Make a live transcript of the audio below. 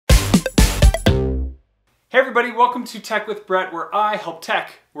Hey everybody, welcome to Tech with Brett, where I help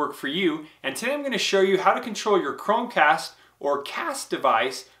tech work for you. And today I'm going to show you how to control your Chromecast or Cast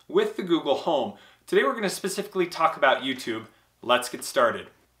device with the Google Home. Today we're going to specifically talk about YouTube. Let's get started.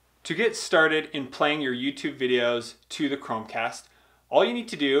 To get started in playing your YouTube videos to the Chromecast, all you need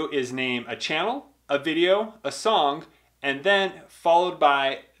to do is name a channel, a video, a song, and then followed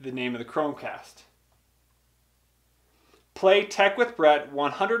by the name of the Chromecast. Play Tech with Brett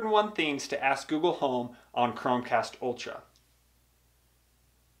 101 Things to Ask Google Home on Chromecast Ultra.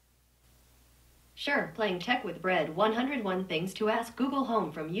 Sure, playing Tech with Brett 101 Things to Ask Google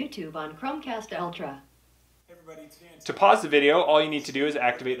Home from YouTube on Chromecast Ultra. To pause the video, all you need to do is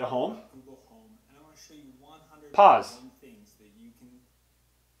activate the home. Pause.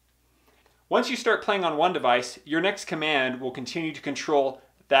 Once you start playing on one device, your next command will continue to control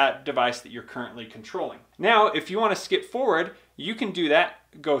that device that you're currently controlling. Now, if you want to skip forward, you can do that.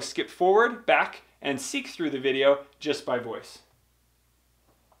 Go skip forward, back, and seek through the video just by voice.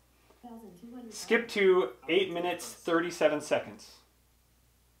 Skip to 8 minutes, 37 seconds.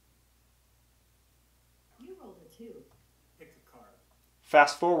 You rolled a 2. Pick a card.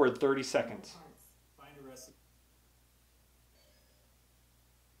 Fast forward 30 seconds. Find a recipe.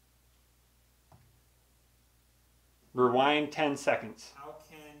 Rewind 10 seconds. How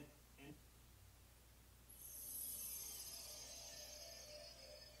can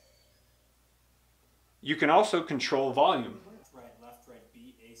You can also control volume. left, right,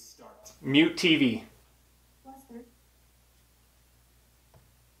 B, A, start. Mute TV.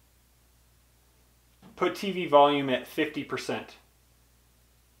 Put TV volume at 50%.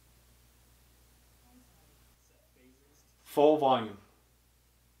 Full volume.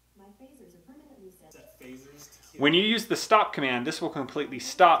 My phasers are permanently set. Set phasers to When you use the stop command, this will completely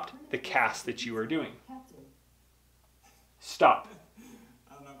stop the cast that you are doing. Stop.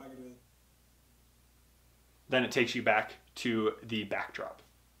 I don't know if I can do it. Then it takes you back to the backdrop.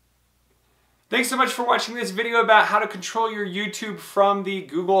 Thanks so much for watching this video about how to control your YouTube from the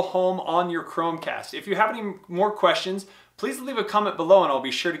Google Home on your Chromecast. If you have any more questions, please leave a comment below and I'll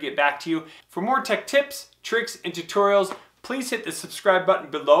be sure to get back to you. For more tech tips, tricks, and tutorials, please hit the subscribe button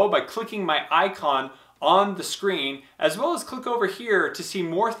below by clicking my icon on the screen, as well as click over here to see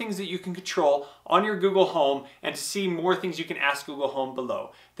more things that you can control on your Google Home and to see more things you can ask Google Home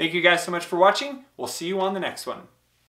below. Thank you guys so much for watching. We'll see you on the next one.